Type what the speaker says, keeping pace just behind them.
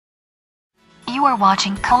You are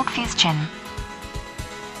watching Cold Fusion.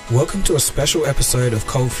 Welcome to a special episode of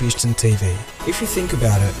Cold Fusion TV. If you think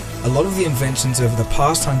about it, a lot of the inventions over the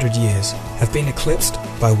past 100 years have been eclipsed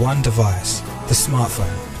by one device, the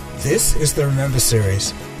smartphone. This is the Remember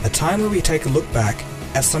series, a time where we take a look back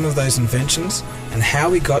at some of those inventions and how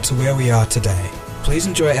we got to where we are today. Please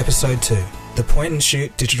enjoy episode 2, the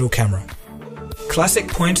point-and-shoot digital camera. Classic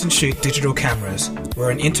point-and-shoot digital cameras were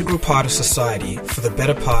an integral part of society for the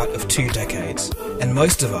better part of 2 decades, and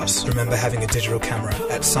most of us remember having a digital camera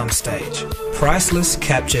at some stage. Priceless,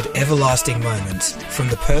 captured, everlasting moments from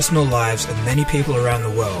the personal lives of many people around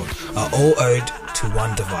the world are all owed to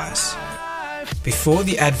one device. Before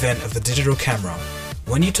the advent of the digital camera,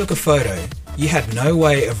 when you took a photo, you had no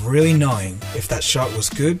way of really knowing if that shot was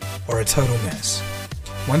good or a total mess.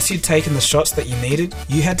 Once you'd taken the shots that you needed,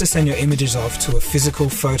 you had to send your images off to a physical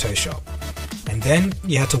photo shop, and then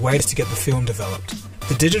you had to wait to get the film developed.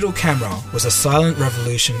 The digital camera was a silent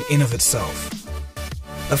revolution in of itself.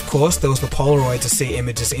 Of course, there was the Polaroid to see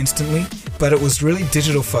images instantly, but it was really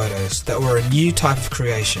digital photos that were a new type of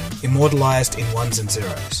creation, immortalized in ones and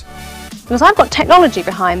zeros. Because I've got technology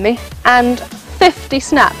behind me and 50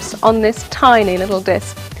 snaps on this tiny little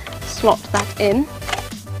disc. Slot that in.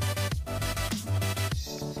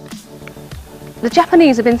 The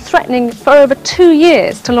Japanese have been threatening for over 2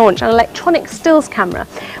 years to launch an electronic stills camera,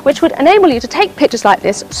 which would enable you to take pictures like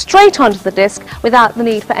this straight onto the disc without the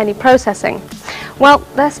need for any processing. Well,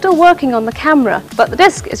 they're still working on the camera, but the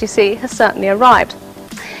disc, as you see, has certainly arrived.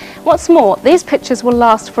 What's more, these pictures will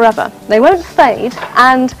last forever. They won't fade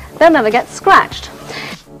and they'll never get scratched.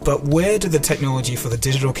 But where did the technology for the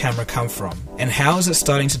digital camera come from, and how is it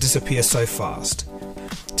starting to disappear so fast?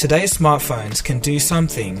 Today's smartphones can do some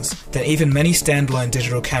things that even many standalone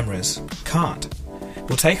digital cameras can't.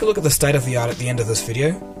 We'll take a look at the state of the art at the end of this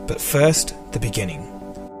video, but first, the beginning.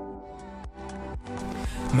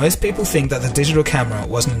 Most people think that the digital camera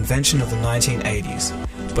was an invention of the 1980s,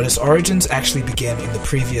 but its origins actually began in the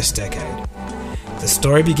previous decade. The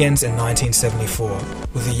story begins in 1974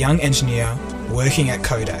 with a young engineer working at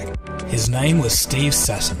Kodak. His name was Steve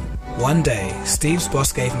Sasson. One day, Steve's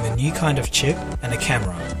boss gave him a new kind of chip and a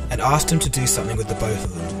camera and asked him to do something with the both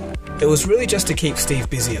of them. It was really just to keep Steve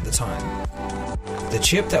busy at the time. The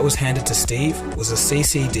chip that was handed to Steve was a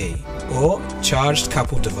CCD, or Charged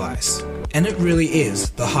Coupled Device, and it really is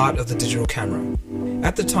the heart of the digital camera.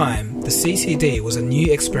 At the time, the CCD was a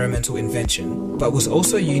new experimental invention, but was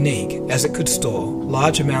also unique as it could store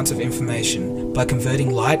large amounts of information by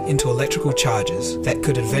converting light into electrical charges that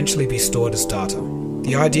could eventually be stored as data.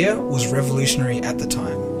 The idea was revolutionary at the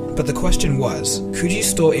time, but the question was, could you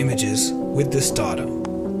store images with this data?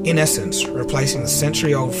 In essence, replacing the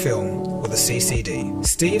century-old film with a CCD.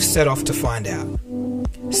 Steve set off to find out.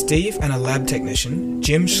 Steve and a lab technician,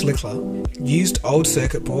 Jim Schlickler, used old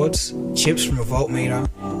circuit boards, chips from a voltmeter,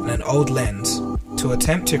 and an old lens to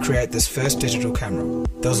attempt to create this first digital camera.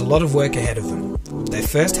 There was a lot of work ahead of them. They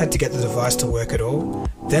first had to get the device to work at all,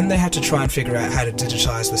 then they had to try and figure out how to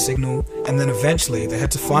digitize the signal, and then eventually they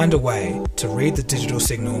had to find a way to read the digital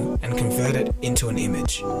signal and convert it into an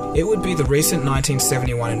image. It would be the recent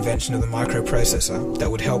 1971 invention of the microprocessor that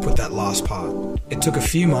would help with that last part. It took a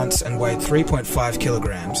few months and weighed 3.5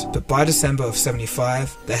 kilograms, but by December of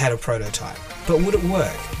 '75 they had a prototype. But would it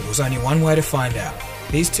work? There was only one way to find out.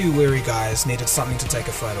 These two weary guys needed something to take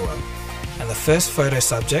a photo of, and the first photo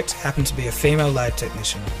subject happened to be a female lab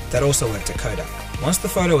technician that also worked at Kodak. Once the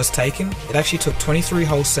photo was taken, it actually took 23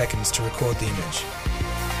 whole seconds to record the image.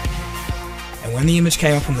 And when the image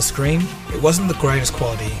came up on the screen, it wasn't the greatest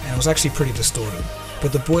quality and it was actually pretty distorted.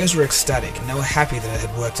 But the boys were ecstatic and they were happy that it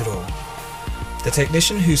had worked at all. The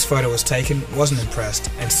technician whose photo was taken wasn't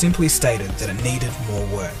impressed and simply stated that it needed more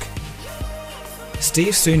work.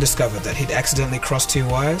 Steve soon discovered that he'd accidentally crossed 2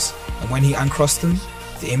 wires, and when he uncrossed them,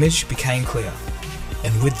 the image became clear.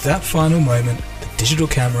 And with that final moment, the digital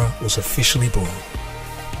camera was officially born.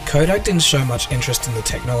 Kodak didn't show much interest in the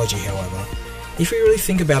technology, however. If we really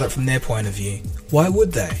think about it from their point of view, why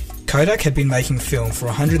would they? Kodak had been making film for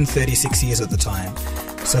 136 years at the time,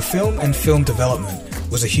 so film and film development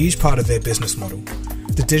was a huge part of their business model.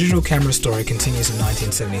 The digital camera story continues in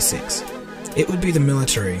 1976. It would be the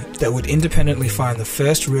military that would independently find the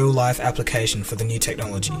first real-life application for the new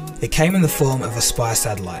technology. It came in the form of a spy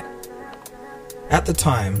satellite. At the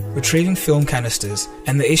time, retrieving film canisters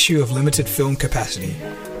and the issue of limited film capacity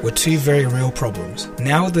were 2 very real problems.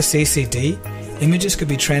 Now with the CCD, images could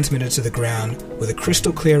be transmitted to the ground with a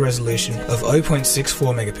crystal clear resolution of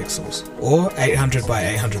 0.64 megapixels, or 800 by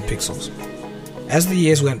 800 pixels. As the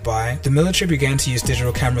years went by, the military began to use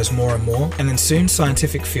digital cameras more and more, and then soon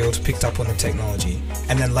scientific fields picked up on the technology,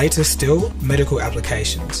 and then later still, medical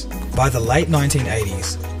applications. By the late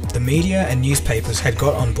 1980s, the media and newspapers had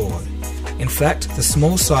got on board. In fact, the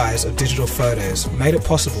small size of digital photos made it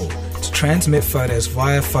possible to transmit photos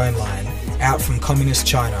via phone line out from communist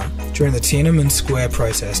China during the Tiananmen Square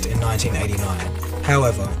protest in 1989.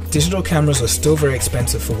 However, digital cameras were still very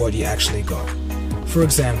expensive for what you actually got. For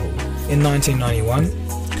example, in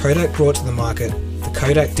 1991, Kodak brought to the market the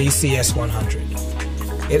Kodak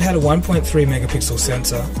DCS-100. It had a 1.3 megapixel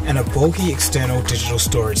sensor and a bulky external digital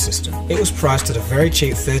storage system. It was priced at a very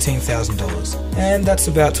cheap $13,000, and that's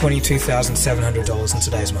about $22,700 in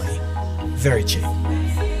today's money. Very cheap.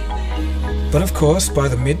 But of course, by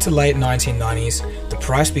the mid to late 1990s, the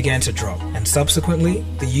price began to drop, and subsequently,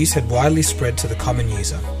 the use had widely spread to the common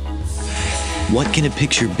user. What can a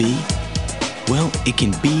picture be? Well, it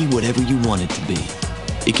can be whatever you want it to be.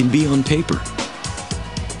 It can be on paper,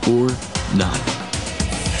 or not.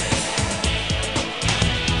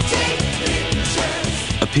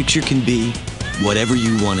 A picture can be whatever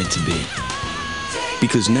you want it to be.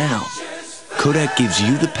 Because now, Kodak gives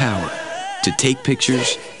you the power to take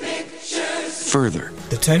pictures further.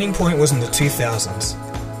 The turning point was in the 2000s.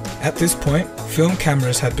 At this point, film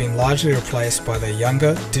cameras had been largely replaced by their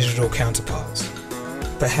younger digital counterparts.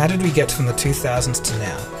 But how did we get from the 2000s to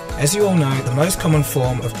now? As you all know, the most common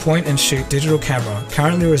form of point-and-shoot digital camera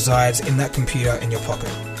currently resides in that computer in your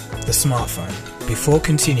pocket, the smartphone. Before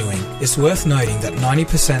continuing, it's worth noting that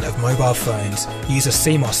 90% of mobile phones use a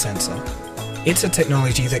CMOS sensor. It's a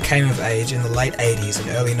technology that came of age in the late 80s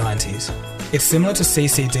and early 90s. It's similar to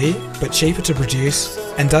CCD, but cheaper to produce,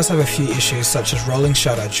 and does have a few issues such as rolling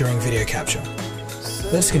shutter during video capture.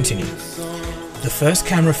 Let's continue. The first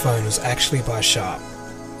camera phone was actually by Sharp.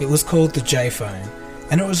 It was called the J phone,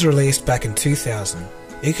 and it was released back in 2000.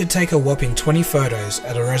 It could take a whopping 20 photos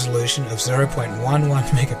at a resolution of 0.11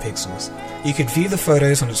 megapixels. You could view the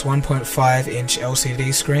photos on its 1.5-inch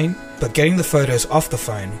LCD screen, but getting the photos off the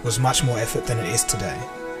phone was much more effort than it is today.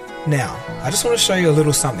 Now, I just want to show you a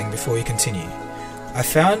little something before we continue. I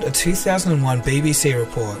found a 2001 BBC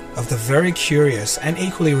report of the very curious and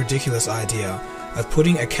equally ridiculous idea of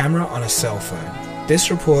putting a camera on a cell phone. This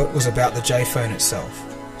report was about the J phone itself.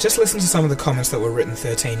 Just listen to some of the comments that were written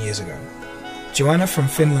 13 years ago. Joanna from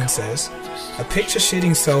Finland says, "A picture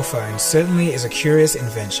shooting cell phone certainly is a curious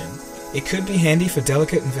invention. It could be handy for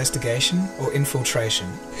delicate investigation or infiltration.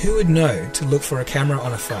 Who would know to look for a camera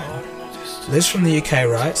on a phone?" Liz from the UK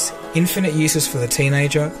writes, "Infinite uses for the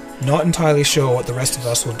teenager, not entirely sure what the rest of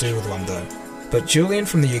us will do with one though." But Julian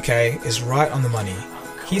from the UK is right on the money.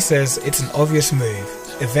 He says it's an obvious move.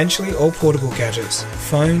 Eventually all portable gadgets,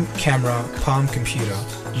 phone, camera, palm computer,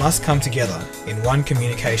 must come together in one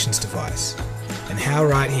communications device. And how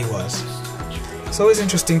right he was. It's always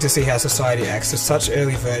interesting to see how society acts as such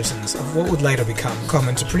early versions of what would later become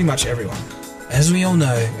common to pretty much everyone. As we all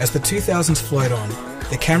know, as the 2000s flowed on,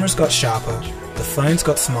 the cameras got sharper, the phones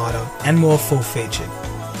got smarter, and more full-featured.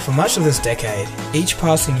 For much of this decade, each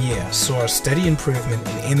passing year saw a steady improvement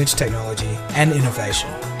in image technology and innovation.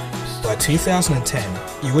 By 2010,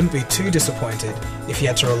 you wouldn't be too disappointed if you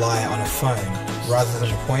had to rely on a phone rather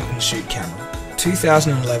than a point-and-shoot camera.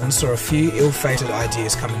 2011 saw a few ill-fated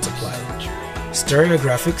ideas come into play.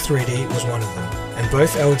 Stereographic 3D was one of them, and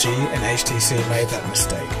both LG and HTC made that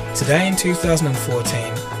mistake. Today in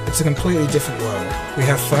 2014, it's a completely different world. We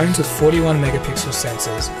have phones with 41 megapixel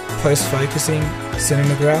sensors, post-focusing,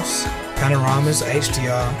 cinemagraphs, panoramas,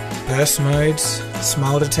 HDR, burst modes,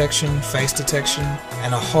 smile detection, face detection,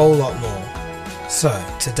 and a whole lot more. So,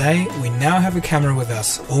 today we now have a camera with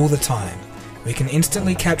us all the time. We can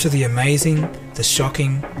instantly capture the amazing, the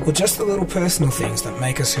shocking, or just the little personal things that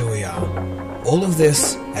make us who we are. All of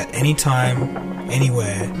this at any time,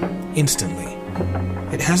 anywhere, instantly.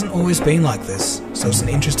 It hasn't always been like this, so it's an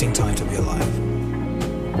interesting time to be alive.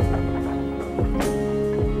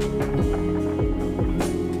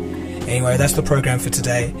 Anyway, that's the program for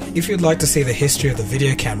today. If you'd like to see the history of the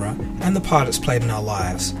video camera and the part it's played in our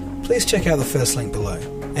lives, please check out the first link below.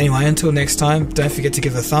 Anyway, until next time, don't forget to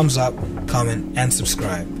give a thumbs up, comment, and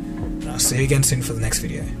subscribe. And I'll see you again soon for the next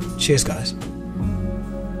video. Cheers, guys.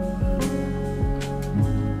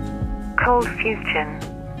 Cold Fusion.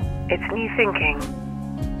 It's new thinking.